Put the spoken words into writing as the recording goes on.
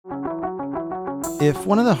If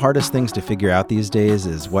one of the hardest things to figure out these days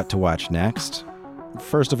is what to watch next,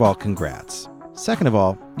 first of all, congrats. Second of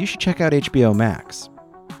all, you should check out HBO Max.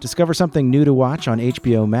 Discover something new to watch on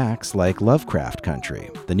HBO Max like Lovecraft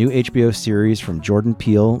Country, the new HBO series from Jordan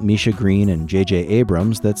Peele, Misha Green, and J.J.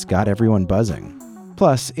 Abrams that's got everyone buzzing.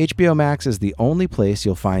 Plus, HBO Max is the only place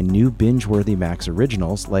you'll find new binge-worthy Max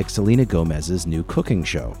originals like Selena Gomez's new cooking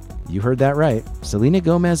show. You heard that right. Selena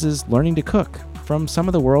Gomez is learning to cook from some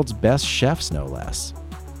of the world's best chefs, no less.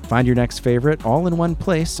 Find your next favorite all in one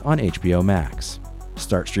place on HBO Max.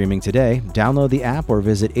 Start streaming today, download the app, or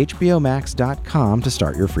visit hbomax.com to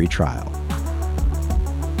start your free trial.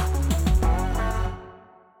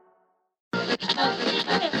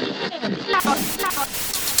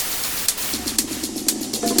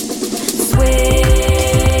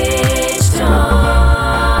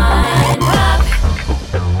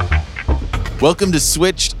 Welcome to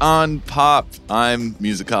Switched on Pop. I'm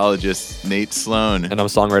musicologist Nate Sloan. And I'm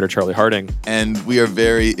songwriter Charlie Harding. And we are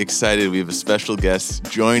very excited. We have a special guest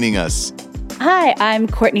joining us. Hi, I'm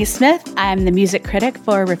Courtney Smith. I'm the music critic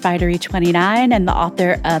for Refinery 29 and the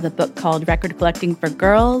author of a book called Record Collecting for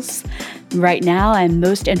Girls. Right now, I'm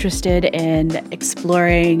most interested in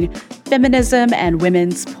exploring feminism and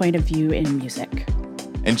women's point of view in music.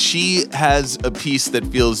 And she has a piece that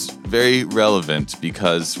feels very relevant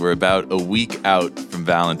because we're about a week out from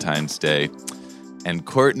Valentine's Day. And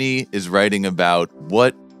Courtney is writing about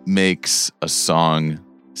what makes a song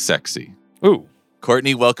sexy. Ooh.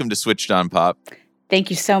 Courtney, welcome to Switched on Pop.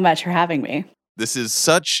 Thank you so much for having me. This is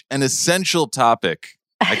such an essential topic.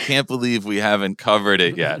 I can't believe we haven't covered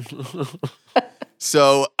it yet.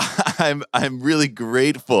 So I'm really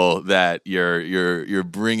grateful that you're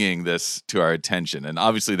bringing this to our attention, and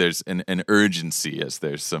obviously there's an urgency as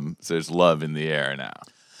there's love in the air now.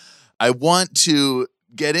 I want to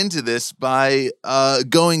get into this by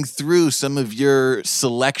going through some of your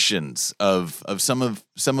selections of some of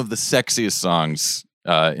the sexiest songs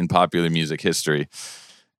in popular music history,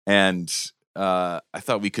 and I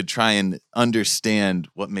thought we could try and understand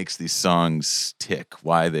what makes these songs tick,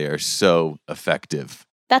 why they are so effective.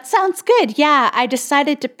 That sounds good. Yeah, I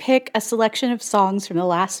decided to pick a selection of songs from the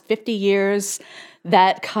last 50 years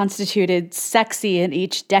that constituted sexy in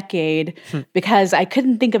each decade because I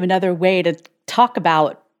couldn't think of another way to talk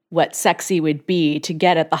about what sexy would be to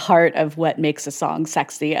get at the heart of what makes a song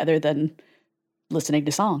sexy other than listening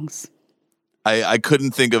to songs. I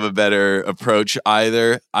couldn't think of a better approach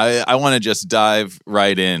either. I want to just dive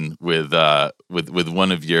right in with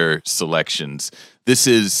one of your selections. This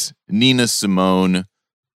is Nina Simone,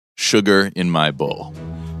 Sugar in My Bowl.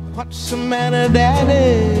 What's the matter,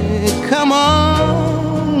 Daddy? Come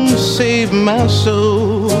on, save my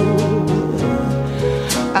soul.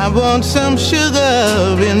 I want some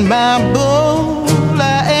sugar in my bowl.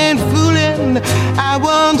 I ain't fooling. I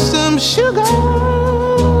want some sugar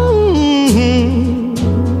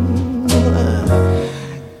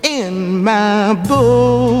in my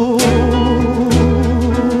bowl.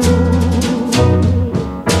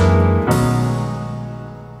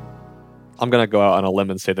 I'm going to go out on a limb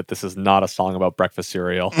and say that this is not a song about breakfast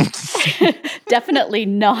cereal. Definitely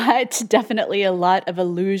not. Definitely a lot of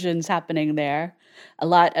allusions happening there. A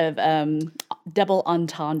lot of double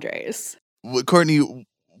entendres. Courtney,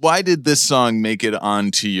 why did this song make it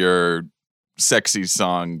onto your sexy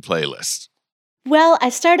song playlist? Well, I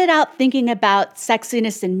started out thinking about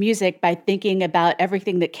sexiness in music by thinking about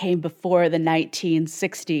everything that came before the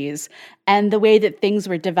 1960s and the way that things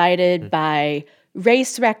were divided by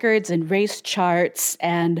race records and race charts,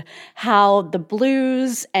 and how the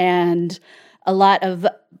blues and a lot of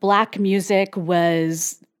black music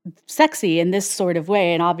was sexy in this sort of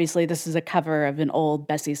way. And obviously this is a cover of an old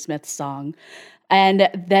Bessie Smith song. And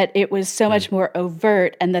that it was so much more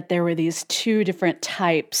overt, and that there were these two different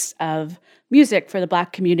types of music for the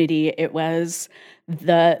black community. It was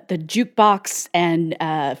the jukebox and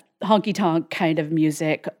honky-tonk kind of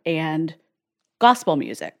music and gospel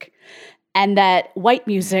music. And that white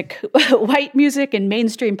music and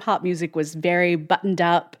mainstream pop music was very buttoned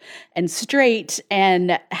up and straight,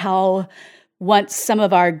 and how once some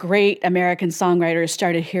of our great American songwriters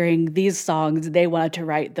started hearing these songs, they wanted to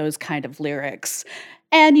write those kind of lyrics.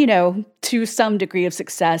 And, you know, to some degree of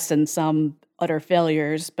success and some utter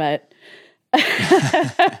failures, but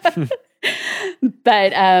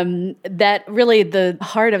that really the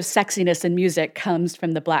heart of sexiness in music comes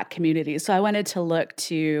from the black community. So I wanted to look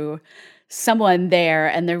to someone there,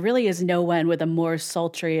 and there really is no one with a more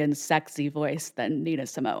sultry and sexy voice than Nina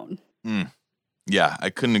Simone. Yeah, I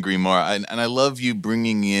couldn't agree more. And I love you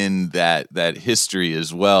bringing in that history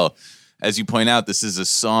as well. As you point out, this is a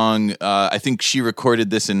song, I think she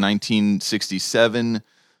recorded this in 1967,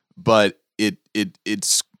 but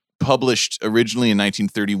it's published originally in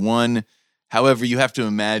 1931. However, you have to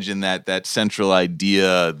imagine that central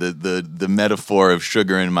idea, the metaphor of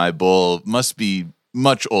sugar in my bowl, must be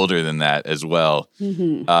much older than that as well.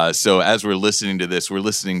 Mm-hmm. So as we're listening to this, we're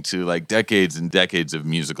listening to like decades and decades of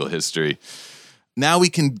musical history. Now we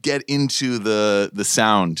can get into the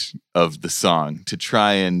sound of the song to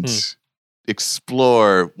try and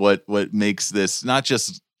explore what makes this not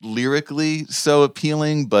just lyrically so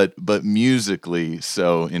appealing, but musically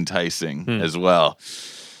so enticing as well.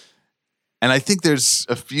 And I think there's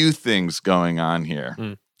a few things going on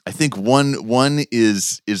here. I think one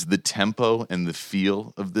is the tempo and the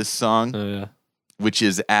feel of this song, which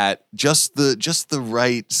is at just the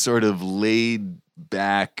right sort of laid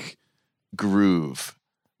back groove.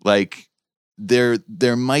 Like there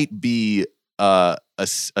might be a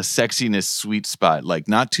sexiness sweet spot, like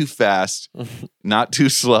not too fast, not too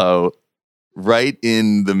slow, right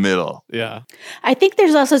in the middle. Yeah. I think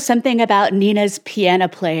there's also something about Nina's piano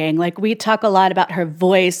playing. Like we talk a lot about her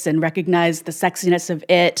voice and recognize the sexiness of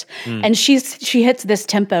it. And she hits this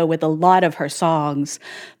tempo with a lot of her songs.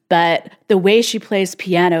 But the way she plays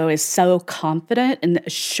piano is so confident and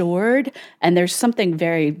assured. And there's something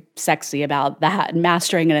very sexy about that, and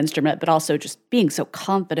mastering an instrument, but also just being so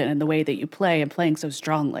confident in the way that you play and playing so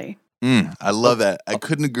strongly. I love that. I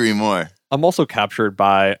couldn't agree more. I'm also captured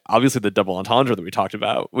by, obviously, the double entendre that we talked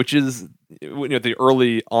about, which is the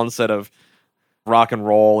early onset of rock and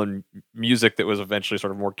roll and music that was eventually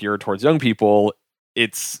sort of more geared towards young people.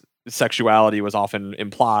 Its sexuality was often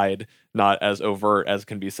implied, not as overt as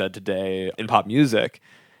can be said today in pop music.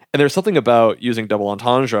 And there's something about using double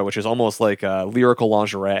entendre, which is almost like a lyrical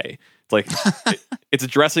lingerie. It's like it's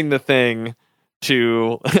addressing the thing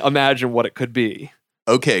to imagine what it could be.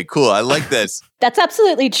 Okay, cool. I like this. That's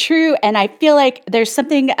absolutely true. And I feel like there's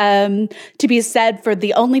something to be said for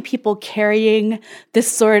the only people carrying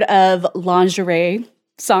this sort of lingerie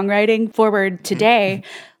songwriting forward today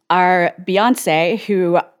are Beyonce,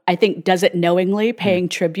 who I think does it knowingly, paying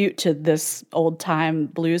tribute to this old-time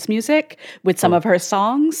blues music with some of her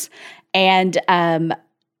songs, and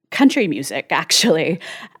country music, actually.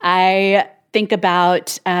 I think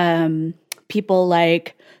about people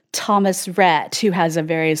like Thomas Rhett, who has a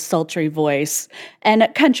very sultry voice. And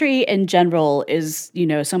country in general is,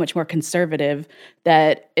 so much more conservative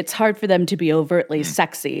that it's hard for them to be overtly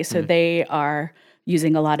sexy. So they are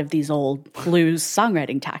using a lot of these old blues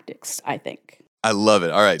songwriting tactics, I think. I love it.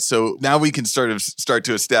 All right. So now we can start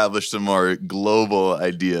to establish some more global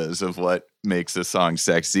ideas of what makes a song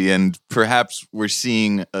sexy. And perhaps we're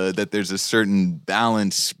seeing that there's a certain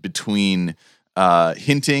balance between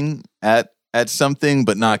hinting at something,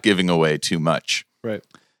 but not giving away too much. Right.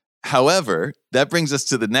 However, that brings us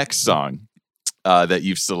to the next song that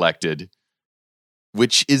you've selected,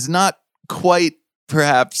 which is not quite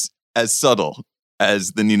perhaps as subtle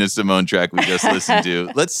as the Nina Simone track we just listened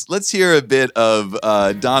to. Let's hear a bit of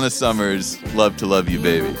Donna Summer's "Love to Love You,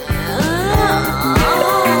 Baby."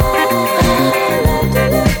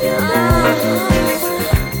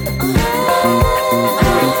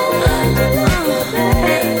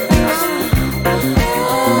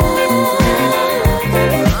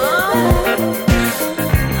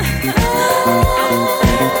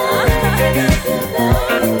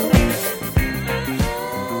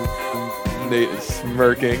 Nate is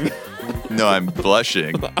smirking. No, I'm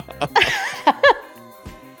blushing.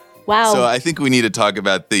 Wow. So I think we need to talk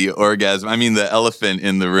about the orgasm. I mean, the elephant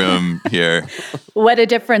in the room here. What a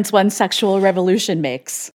difference one sexual revolution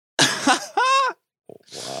makes.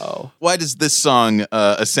 Wow. Why does this song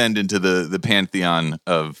ascend into the pantheon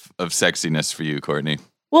of sexiness for you, Courtney?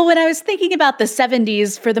 Well, when I was thinking about the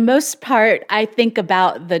 70s, for the most part, I think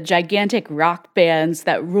about the gigantic rock bands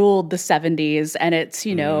that ruled the 70s. And it's,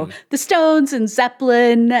 the Stones and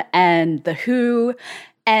Zeppelin and The Who.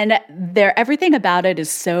 And everything about it is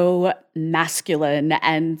so masculine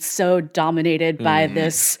and so dominated by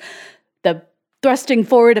the thrusting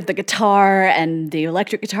forward of the guitar and the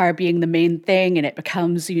electric guitar being the main thing. And it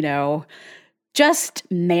becomes, just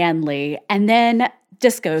manly. And then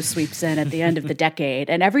disco sweeps in at the end of the decade,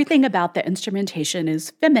 and everything about the instrumentation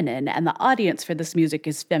is feminine, and the audience for this music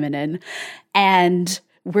is feminine. And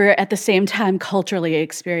we're at the same time culturally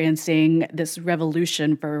experiencing this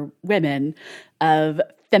revolution for women of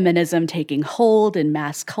feminism taking hold in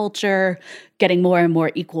mass culture, getting more and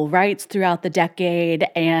more equal rights throughout the decade,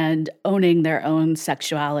 and owning their own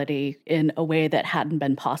sexuality in a way that hadn't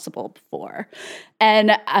been possible before.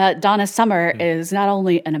 And Donna Summer is not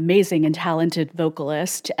only an amazing and talented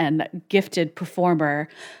vocalist and gifted performer,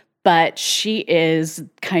 but she is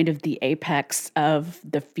kind of the apex of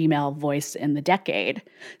the female voice in the decade.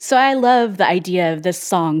 So I love the idea of this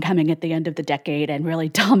song coming at the end of the decade and really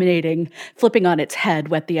dominating, flipping on its head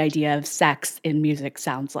what the idea of sex in music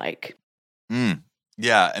sounds like.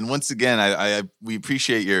 Yeah, and once again, we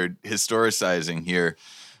appreciate your historicizing here.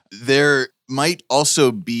 There might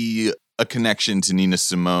also be a connection to Nina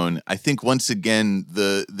Simone. I think once again,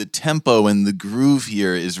 the tempo and the groove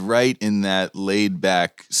here is right in that laid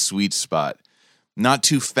back sweet spot. Not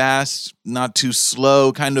too fast, not too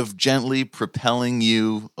slow, kind of gently propelling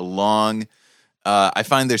you along. I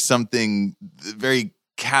find there's something very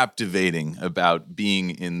captivating about being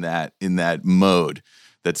in that mode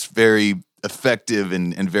that's very effective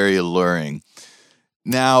and very alluring.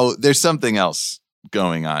 Now, there's something else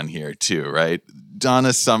going on here too, right?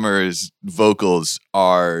 Donna Summer's vocals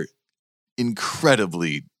are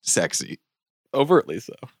incredibly sexy. Overtly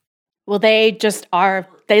so. Well, they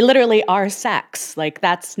literally are sex. Like,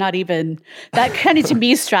 that's not even, that kind of to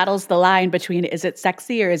me straddles the line between is it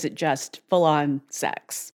sexy or is it just full on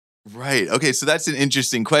sex? Right. Okay. So that's an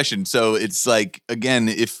interesting question. So it's like, again,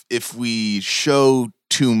 if we show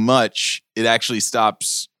too much, it actually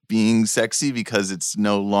stops being sexy because there's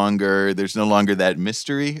no longer that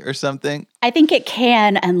mystery or something. I think it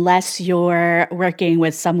can, unless you're working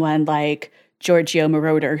with someone like Giorgio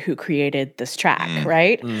Moroder, who created this track,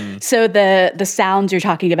 right? So the sounds you're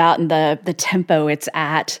talking about and the tempo it's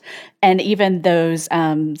at, and even those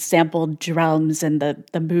sampled drums and the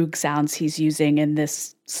Moog sounds he's using in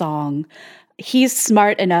this song, he's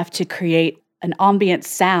smart enough to create an ambient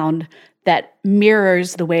sound that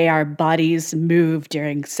mirrors the way our bodies move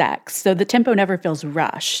during sex. So the tempo never feels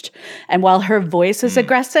rushed. And while her voice is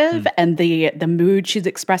aggressive and the mood she's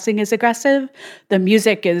expressing is aggressive, the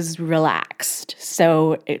music is relaxed.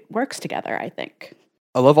 So it works together, I think.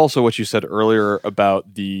 I love also what you said earlier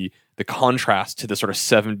about the contrast to the sort of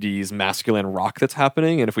 70s masculine rock that's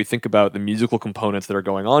happening. And if we think about the musical components that are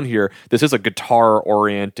going on here, this is a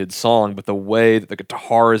guitar-oriented song, but the way that the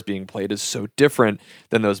guitar is being played is so different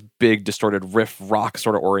than those big distorted riff rock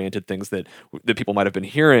sort of oriented things that people might have been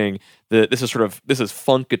hearing. This is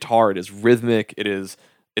funk guitar. It is rhythmic. It's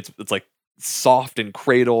like soft and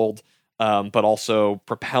cradled, but also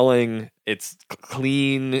propelling. It's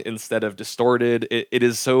clean instead of distorted. It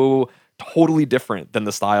is so totally different than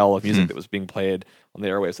the style of music that was being played on the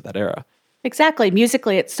airwaves of that era. Exactly.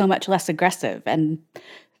 Musically, it's so much less aggressive and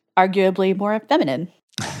arguably more feminine.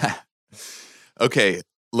 Okay,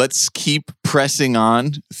 let's keep pressing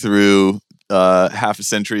on through half a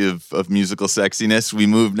century of musical sexiness. We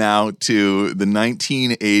move now to the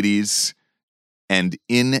 1980s and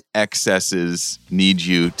In Excess's Need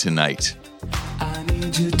You Tonight. I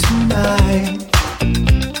need you tonight,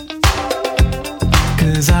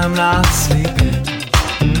 'cause I'm not sleeping.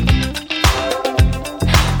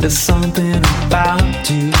 There's something about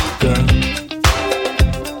you, girl,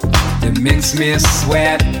 that makes me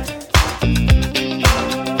sweat.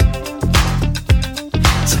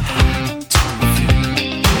 So hard to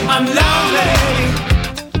feel. I'm lonely.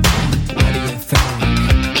 What do you think?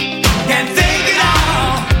 Can't think it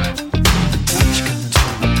all. What you gonna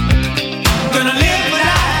do? Gonna live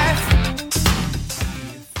life.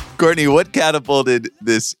 Courtney, what catapulted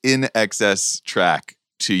this In Excess track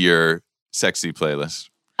to your sexy playlist?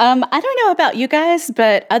 I don't know about you guys,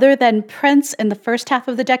 but other than Prince in the first half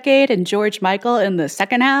of the decade and George Michael in the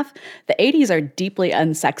second half, the 80s are deeply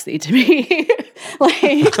unsexy to me.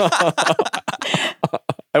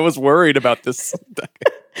 I was worried about this.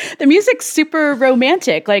 The music's super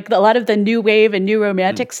romantic. Like a lot of the new wave and new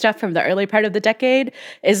romantic stuff from the early part of the decade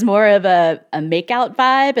is more of a makeout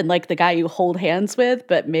vibe and like the guy you hold hands with,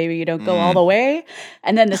 but maybe you don't go all the way.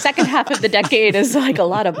 And then the second half of the decade is like a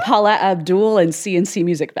lot of Paula Abdul and CNC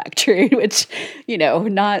Music Factory, which,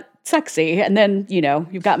 not sexy. And then,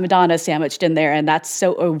 you've got Madonna sandwiched in there, and that's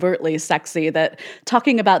so overtly sexy that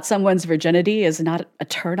talking about someone's virginity is not a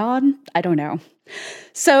turn on. I don't know.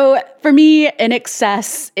 So for me, In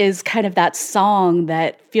Excess is kind of that song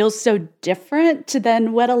that feels so different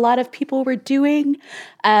than what a lot of people were doing.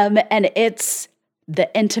 And it's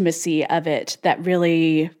the intimacy of it that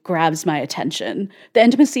really grabs my attention. The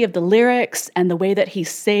intimacy of the lyrics and the way that he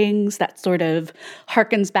sings that sort of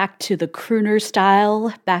harkens back to the crooner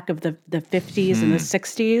style back of the 50s and the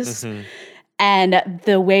 60s. And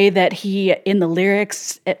the way that he, in the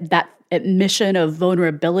lyrics, that admission of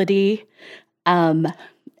vulnerability. And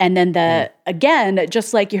then again,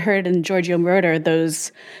 just like you heard in Giorgio Moroder,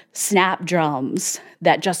 those snap drums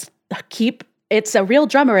that just it's a real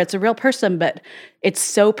drummer, it's a real person, but it's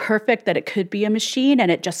so perfect that it could be a machine and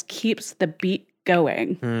it just keeps the beat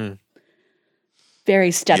going.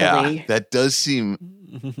 very steadily. Yeah, that does seem.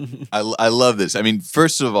 I love this. I mean,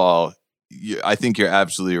 first of all, I think you're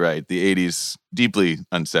absolutely right. The 80s, deeply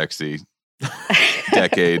unsexy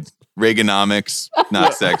decade. Reaganomics,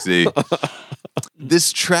 not sexy.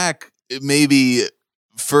 This track maybe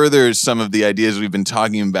furthers some of the ideas we've been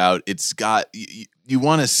talking about. It's got, you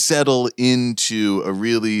want to settle into a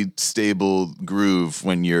really stable groove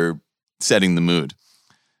when you're setting the mood.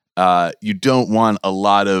 You don't want a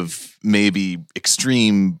lot of maybe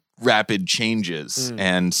extreme rapid changes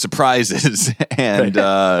and surprises and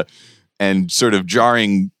sort of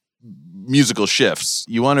jarring musical shifts.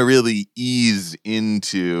 You want to really ease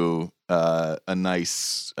into a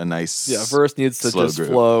nice verse needs to just groove.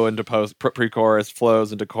 flow into pre-chorus,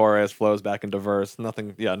 flows into chorus, flows back into verse.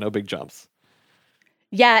 Nothing, no big jumps.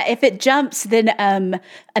 Yeah, if it jumps, then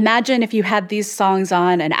imagine if you had these songs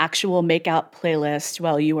on an actual makeout playlist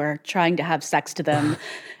while you were trying to have sex to them.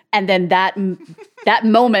 And then that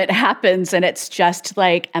moment happens, and it's just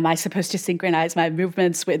like, am I supposed to synchronize my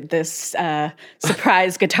movements with this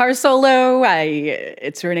surprise guitar solo?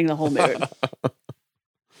 It's ruining the whole mood.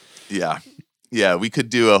 Yeah. We could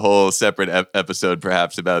do a whole separate episode,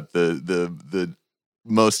 perhaps, about the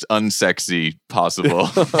most unsexy possible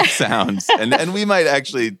sounds, and we might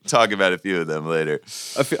actually talk about a few of them later.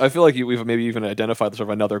 I feel like we've maybe even identified sort of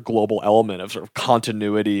another global element of sort of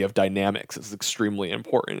continuity of dynamics is extremely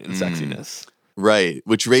important in sexiness. Right,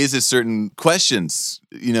 which raises certain questions.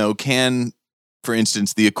 Can, for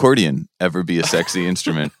instance, the accordion ever be a sexy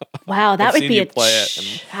instrument? Wow, that would be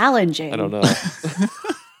challenging. I don't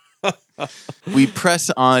know. We press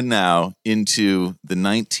on now into the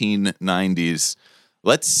 1990s.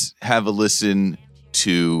 Let's have a listen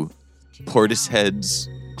to Portishead's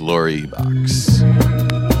Glory Box.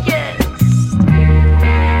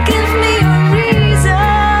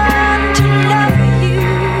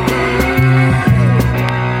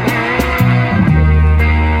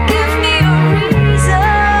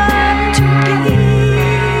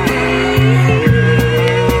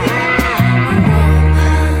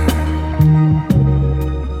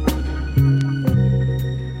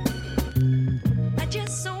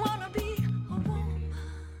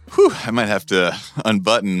 I might have to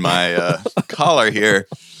unbutton my collar here.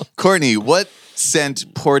 Courtney, what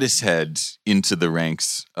sent Portishead into the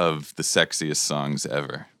ranks of the sexiest songs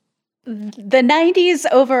ever? The 90s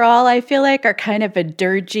overall, I feel like, are kind of a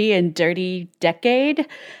dirgy and dirty decade.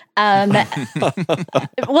 Well,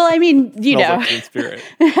 I mean,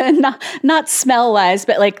 not smell-wise,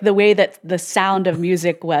 but like the way that the sound of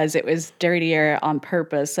music was, it was dirtier on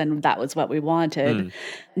purpose, and that was what we wanted.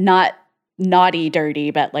 Not naughty dirty,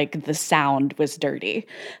 but like the sound was dirty.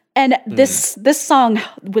 And this song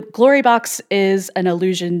with Glory Box is an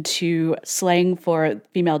allusion to slang for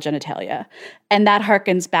female genitalia. And that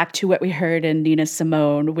harkens back to what we heard in Nina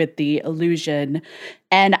Simone with the illusion.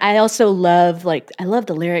 And I also love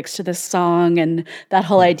the lyrics to this song and that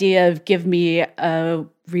whole idea of give me a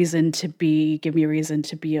reason to be,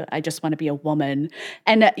 I just want to be a woman.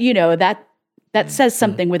 And that says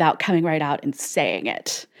something without coming right out and saying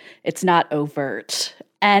it. It's not overt.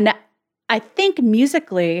 And I think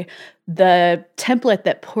musically, the template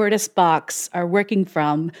that Portisbox are working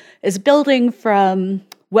from is building from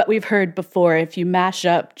what we've heard before. If you mash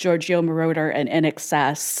up Giorgio Moroder and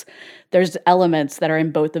INXS, there's elements that are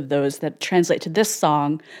in both of those that translate to this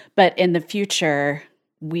song. But in the future,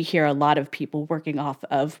 we hear a lot of people working off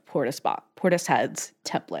of Portishead's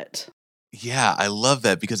template. Yeah, I love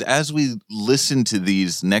that, because as we listen to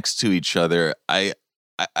these next to each other, I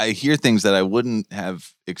hear things that I wouldn't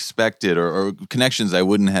have expected or connections I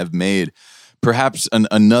wouldn't have made. Perhaps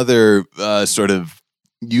another sort of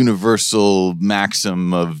universal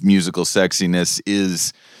maxim of musical sexiness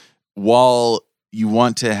is, while you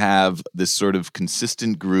want to have this sort of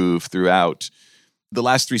consistent groove throughout, the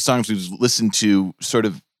last three songs we've listened to sort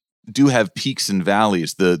of do have peaks and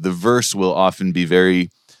valleys. The verse will often be very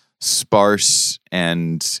sparse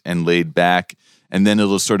and laid back, and then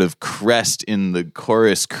it'll sort of crest in the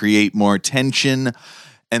chorus, create more tension,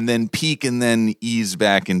 and then peak and then ease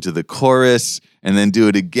back into the chorus, and then do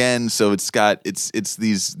it again. So it's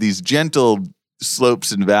these gentle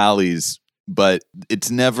slopes and valleys, but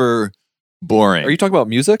it's never boring. Are you talking about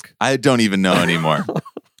music? I don't even know anymore.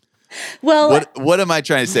 Well, what am I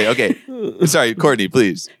trying to say? Okay, sorry, Courtney,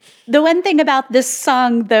 please. The one thing about this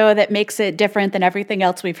song, though, that makes it different than everything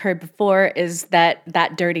else we've heard before is that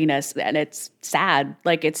dirtiness, and it's sad.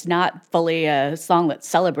 Like, it's not fully a song that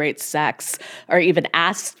celebrates sex or even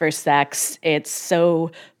asks for sex. It's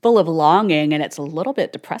so full of longing, and it's a little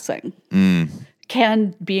bit depressing.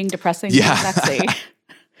 Can being depressing be sexy?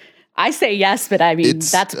 I say yes, but I mean,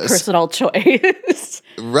 that's personal choice.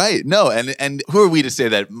 Right. No, and who are we to say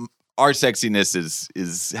that our sexiness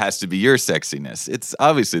has to be your sexiness? It's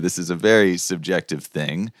obviously, this is a very subjective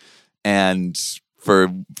thing. And for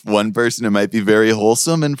one person, it might be very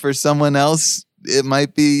wholesome, and for someone else, it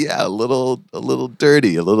might be a little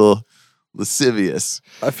dirty, a little lascivious.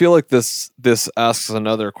 I feel like this asks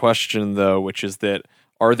another question, though, which is that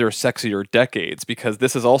are there sexier decades? Because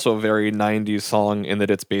this is also a very 90s song in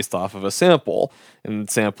that it's based off of a sample, and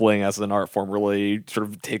sampling as an art form really sort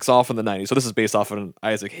of takes off in the 90s. So this is based off of an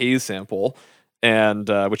Isaac Hayes sample, and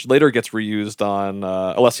which later gets reused on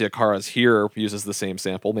Alessia Cara's Here uses the same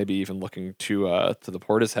sample, maybe even looking to the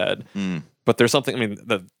Portishead. But there's something, I mean,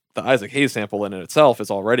 the Isaac Hayes sample in itself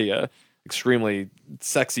is already a extremely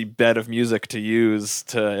sexy bed of music to use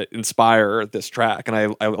to inspire this track. And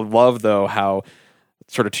I love, though, how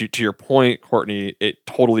sort of to your point, Courtney, it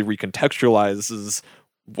totally recontextualizes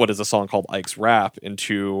what is a song called Ike's Rap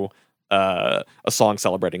into a song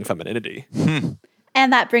celebrating femininity.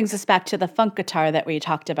 And that brings us back to the funk guitar that we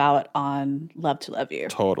talked about on Love to Love You.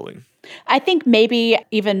 Totally. I think maybe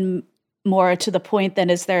even more to the point than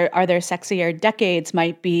are there sexier decades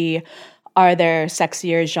might be, are there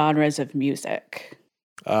sexier genres of music?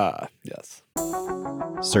 Yes.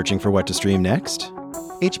 Searching for what to stream next?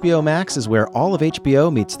 HBO Max is where all of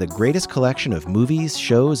HBO meets the greatest collection of movies,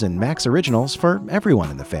 shows, and Max originals for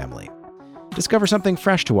everyone in the family. Discover something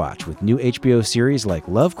fresh to watch with new HBO series like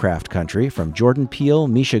Lovecraft Country from Jordan Peele,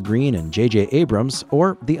 Misha Green, and J.J. Abrams,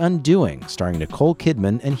 or The Undoing, starring Nicole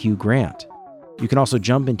Kidman and Hugh Grant. You can also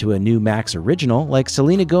jump into a new Max original like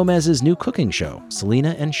Selena Gomez's new cooking show,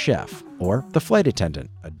 Selena and Chef, or The Flight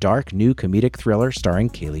Attendant, a dark new comedic thriller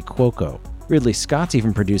starring Kaylee Cuoco. Ridley Scott's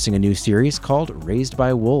even producing a new series called Raised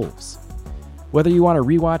by Wolves. Whether you want to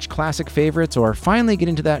rewatch classic favorites or finally get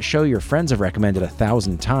into that show your friends have recommended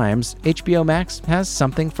 1,000 times, HBO Max has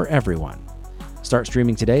something for everyone. Start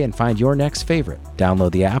streaming today and find your next favorite.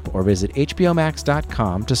 Download the app or visit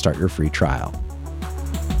hbomax.com to start your free trial.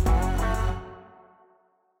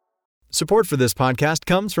 Support for this podcast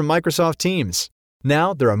comes from Microsoft Teams.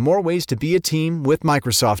 Now, there are more ways to be a team with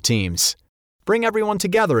Microsoft Teams. Bring everyone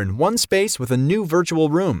together in one space with a new virtual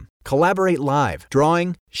room. Collaborate live,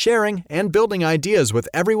 drawing, sharing, and building ideas with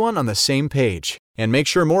everyone on the same page. And make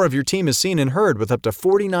sure more of your team is seen and heard with up to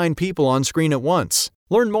 49 people on screen at once.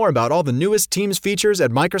 Learn more about all the newest Teams features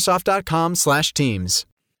at Microsoft.com/Teams.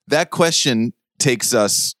 That question takes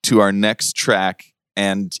us to our next track,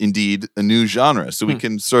 and indeed a new genre. So we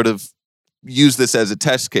can sort of use this as a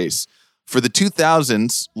test case. For the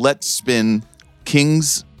 2000s, let's spin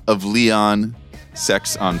Kings of Leon,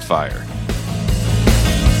 Sex on Fire.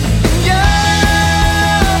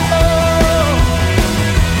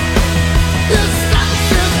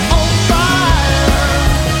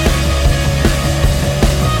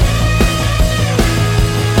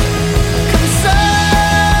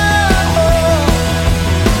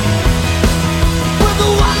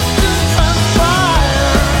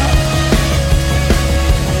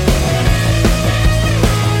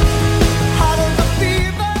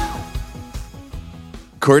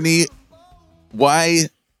 Courtney, why,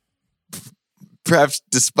 perhaps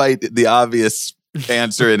despite the obvious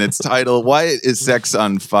answer in its title, why is Sex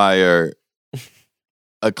on Fire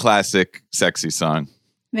a classic sexy song?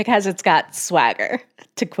 Because it's got swagger,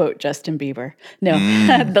 to quote Justin Bieber. No,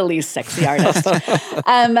 the least sexy artist.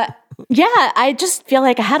 Yeah, I just feel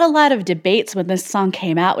like I had a lot of debates when this song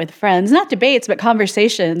came out with friends. Not debates, but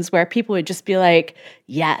conversations where people would just be like,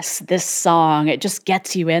 yes, this song, it just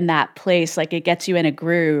gets you in that place. Like it gets you in a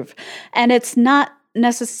groove. And it's not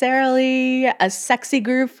necessarily a sexy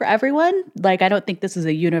groove for everyone. Like I don't think this is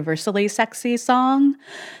a universally sexy song,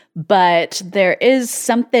 but there is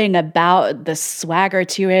something about the swagger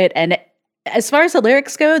to it. And as far as the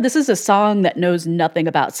lyrics go, this is a song that knows nothing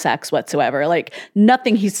about sex whatsoever. Like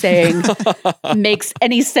nothing he's saying makes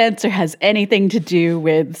any sense or has anything to do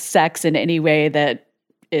with sex in any way that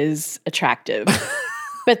is attractive.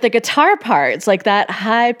 But the guitar parts, like that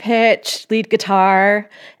high-pitched lead guitar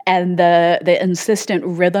and the insistent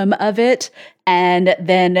rhythm of it, and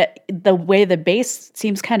then the way the bass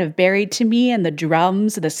seems kind of buried to me and the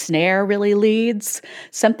drums, the snare really leads.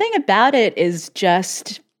 Something about it is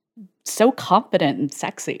just so confident and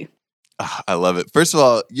sexy. I love it. First of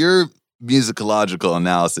all, your musicological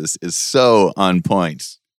analysis is so on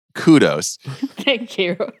point. Kudos. Thank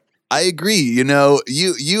you. I agree. You know,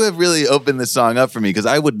 you have really opened the song up for me because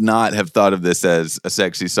I would not have thought of this as a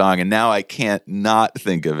sexy song, and now I can't not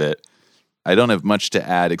think of it. I don't have much to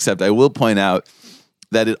add, except I will point out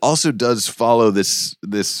that it also does follow this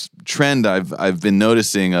trend I've been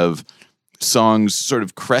noticing of songs sort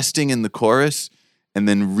of cresting in the chorus and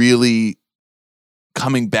then really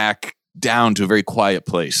coming back down to a very quiet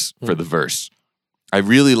place for the verse. I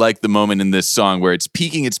really like the moment in this song where it's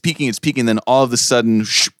peaking, then all of a sudden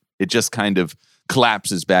it just kind of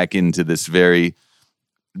collapses back into this very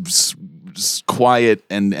quiet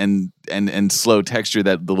and slow texture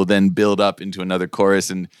that will then build up into another chorus.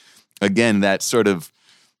 And again, that sort of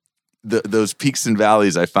those peaks and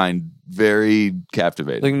valleys I find very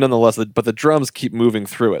captivating. I think nonetheless, but the drums keep moving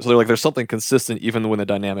through it. So there's something consistent even when the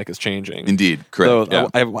dynamic is changing. Indeed, correct. So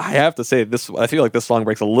I have to say this. I feel like this song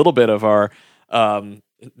breaks a little bit of our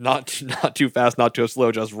not too fast, not too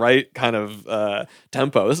slow, just right kind of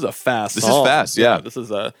tempo. This is a fast song. This is fast, yeah. This is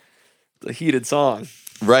a heated song.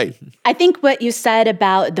 Right. I think what you said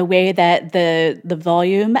about the way that the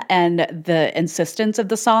volume and the insistence of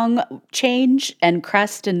the song change and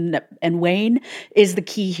crest and wane is the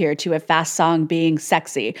key here to a fast song being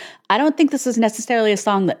sexy. I don't think this is necessarily a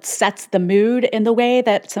song that sets the mood in the way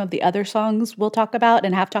that some of the other songs we'll talk about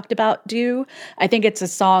and have talked about do. I think it's a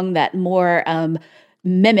song that more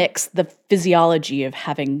mimics the physiology of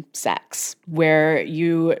having sex, where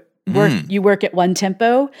you work at one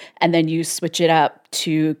tempo and then you switch it up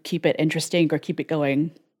to keep it interesting or keep it going.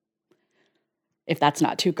 If that's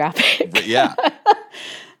not too graphic. Yeah.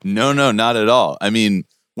 No, not at all. I mean,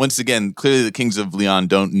 once again, clearly the Kings of Leon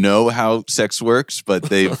don't know how sex works, but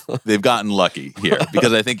they've gotten lucky here,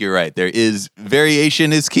 because I think you're right. There is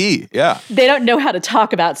variation is key. Yeah. They don't know how to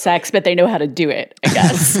talk about sex, but they know how to do it, I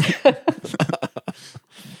guess.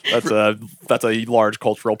 That's a large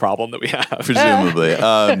cultural problem that we have. Presumably.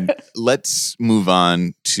 Let's move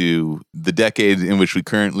on to the decade in which we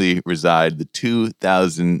currently reside, the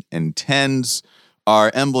 2010s.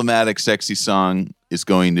 Our emblematic sexy song is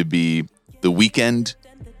going to be The Weeknd,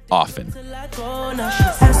 Often.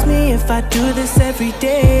 Ask me if I do this every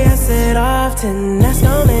day. I said often. Ask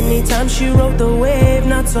how many times she rode the wave.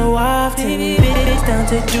 Not so often. It's down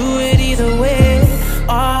to do it either way.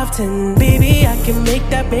 Often, baby, I can make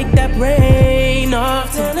that rain.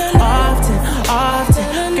 Often,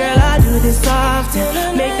 girl, I do this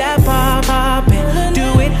often. Make that pop and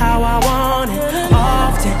do it how I want it.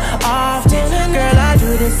 Often, girl, I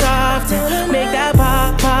do this often. Make that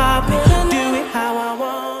pop and do it how I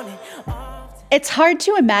want it. It's hard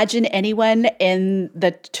to imagine anyone in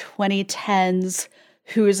the 2010s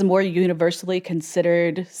who is more universally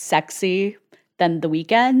considered sexy than The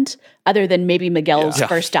Weeknd, other than maybe Miguel's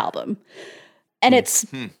first album. And it's,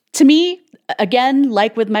 to me, again,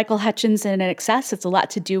 like with Michael Hutchence and INXS, it's a lot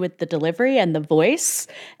to do with the delivery and the voice.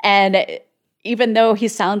 And even though he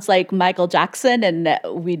sounds like Michael Jackson, and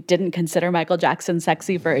we didn't consider Michael Jackson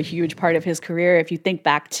sexy for a huge part of his career, if you think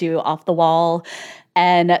back to Off the Wall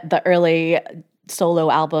and the early solo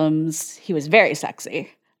albums, he was very sexy.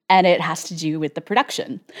 And it has to do with the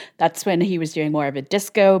production. That's when he was doing more of a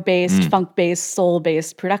disco-based, funk-based,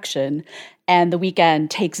 soul-based production. And The Weeknd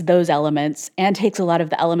takes those elements and takes a lot of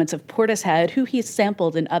the elements of Portishead, who he's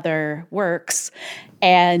sampled in other works,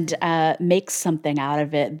 and makes something out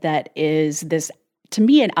of it that is this, to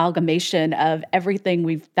me, an amalgamation of everything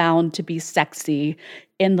we've found to be sexy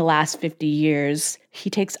in the last 50 years. He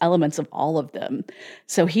takes elements of all of them.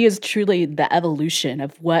 So he is truly the evolution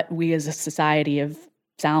of what we as a society have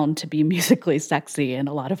found to be musically sexy in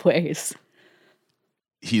a lot of ways.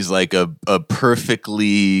 He's like a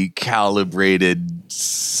perfectly calibrated,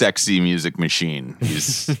 sexy music machine.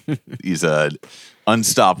 He's a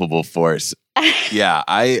unstoppable force. Yeah,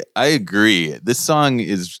 I agree. This song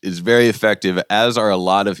is very effective, as are a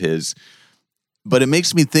lot of his. But it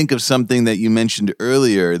makes me think of something that you mentioned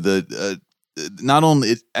earlier. Not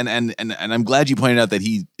only and I'm glad you pointed out that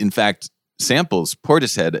he in fact samples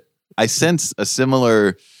Portishead. I sense a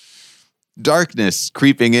similar darkness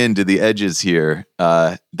creeping into the edges here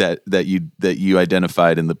that you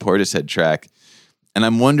identified in the Portishead track, and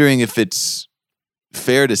I'm wondering if it's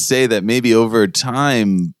fair to say that maybe over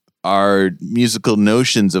time our musical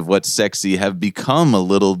notions of what's sexy have become a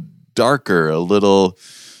little darker, a little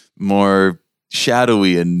more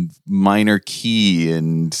shadowy and minor key,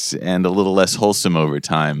 and a little less wholesome over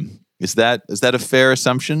time. Is that a fair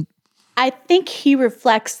assumption? I think he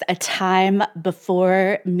reflects a time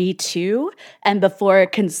before Me Too and before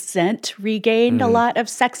consent regained a lot of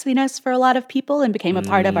sexiness for a lot of people and became a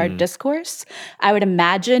part of our discourse. I would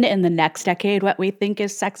imagine in the next decade, what we think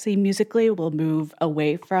is sexy musically will move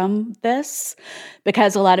away from this,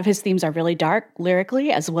 because a lot of his themes are really dark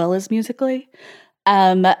lyrically as well as musically.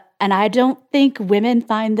 And I don't think women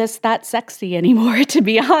find this that sexy anymore, to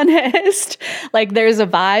be honest. Like, there's a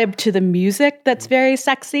vibe to the music that's very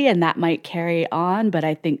sexy, and that might carry on. But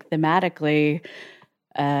I think thematically,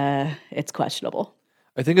 it's questionable.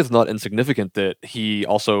 I think it's not insignificant that he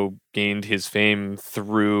also gained his fame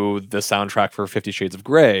through the soundtrack for 50 Shades of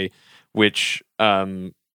Grey, which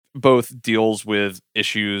both deals with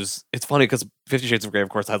issues. It's funny because 50 Shades of Grey, of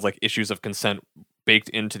course, has like issues of consent baked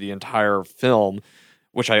into the entire film,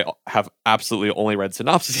 which I have absolutely only read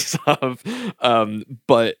synopses of.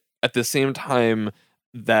 But at the same time,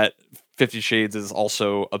 that 50 Shades is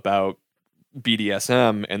also about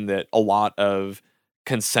BDSM, and that a lot of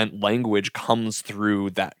consent language comes through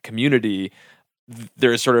that community.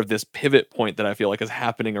 There's sort of this pivot point that I feel like is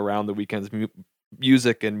happening around the Weeknd's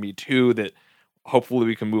music and Me Too, that hopefully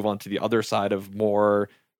we can move on to the other side of more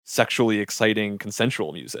sexually exciting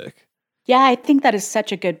consensual music. Yeah, I think that is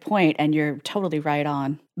such a good point, and you're totally right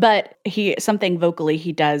on. But something vocally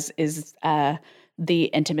he does is the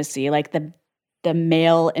intimacy, like the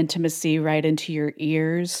male intimacy right into your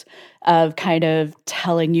ears of kind of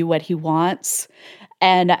telling you what he wants.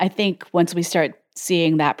 And I think once we start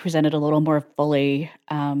seeing that presented a little more fully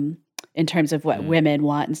in terms of what women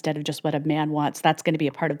want instead of just what a man wants, that's going to be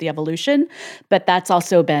a part of the evolution. But that's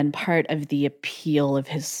also been part of the appeal of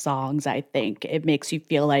his songs, I think. It makes you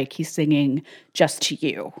feel like he's singing just to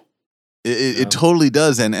you. It totally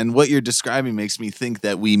does. And what you're describing makes me think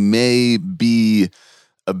that we may be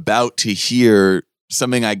about to hear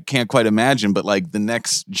something I can't quite imagine, but like the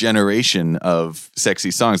next generation of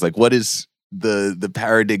sexy songs. Like, what is the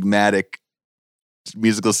paradigmatic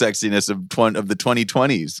musical sexiness of the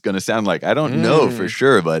 2020s going to sound like? I don't know for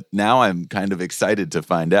sure, but now I'm kind of excited to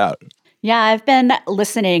find out. Yeah, I've been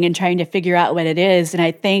listening and trying to figure out what it is. And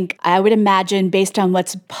I think I would imagine, based on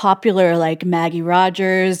what's popular, like Maggie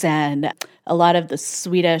Rogers and a lot of the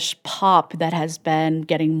Swedish pop that has been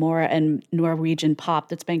getting more, and Norwegian pop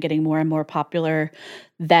that's been getting more and more popular,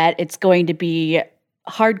 that it's going to be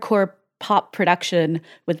hardcore pop production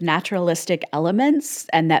with naturalistic elements,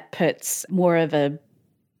 and that puts more of a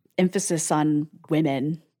emphasis on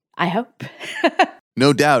women, I hope.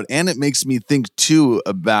 No doubt. And it makes me think too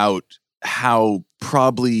about how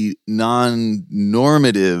probably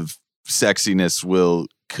non-normative sexiness will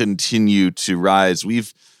continue to rise.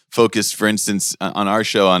 We've focused, for instance, on our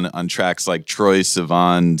show on tracks like Troye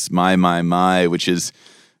Sivan's My, which is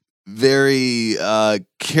very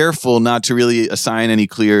careful not to really assign any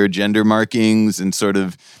clear gender markings and sort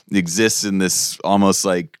of exists in this almost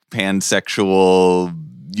like pansexual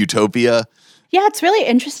utopia. Yeah, it's really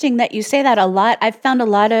interesting that you say that a lot. I've found a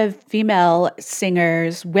lot of female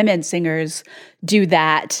singers, women singers, do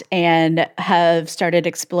that and have started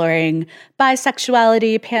exploring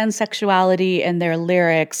bisexuality, pansexuality in their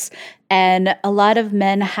lyrics. And a lot of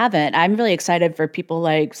men haven't. I'm really excited for people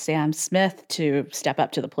like Sam Smith to step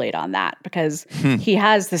up to the plate on that, because he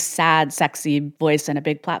has this sad, sexy voice and a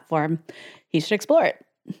big platform. He should explore it.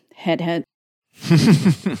 Hint, hint.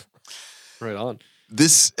 Right on.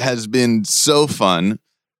 This has been so fun.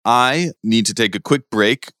 I need to take a quick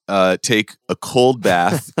break, take a cold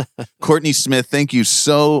bath. Courtney Smith, thank you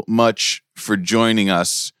so much for joining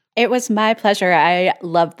us. It was my pleasure. I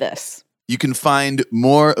love this. You can find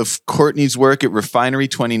more of Courtney's work at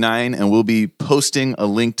Refinery29, and we'll be posting a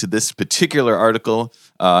link to this particular article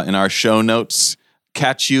in our show notes.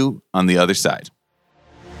 Catch you on the other side.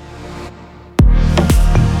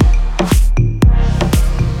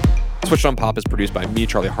 Switched on Pop is produced by me,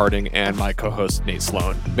 Charlie Harding, and my co-host, Nate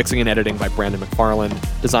Sloan. Mixing and editing by Brandon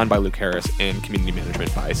McFarland, designed by Luke Harris, and community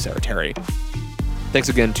management by Sarah Terry. Thanks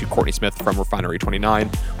again to Courtney Smith from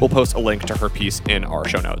Refinery29. We'll post a link to her piece in our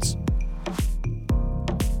show notes.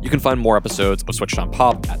 You can find more episodes of Switched on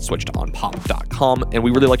Pop at switchedonpop.com, and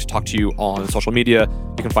we really like to talk to you on social media.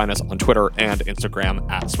 You can find us on Twitter and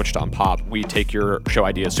Instagram at switchedonpop. We take your show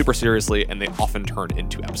ideas super seriously, and they often turn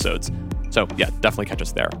into episodes. So yeah, definitely catch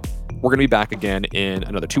us there. We're going to be back again in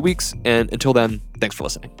another 2 weeks, and until then, thanks for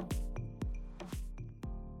listening.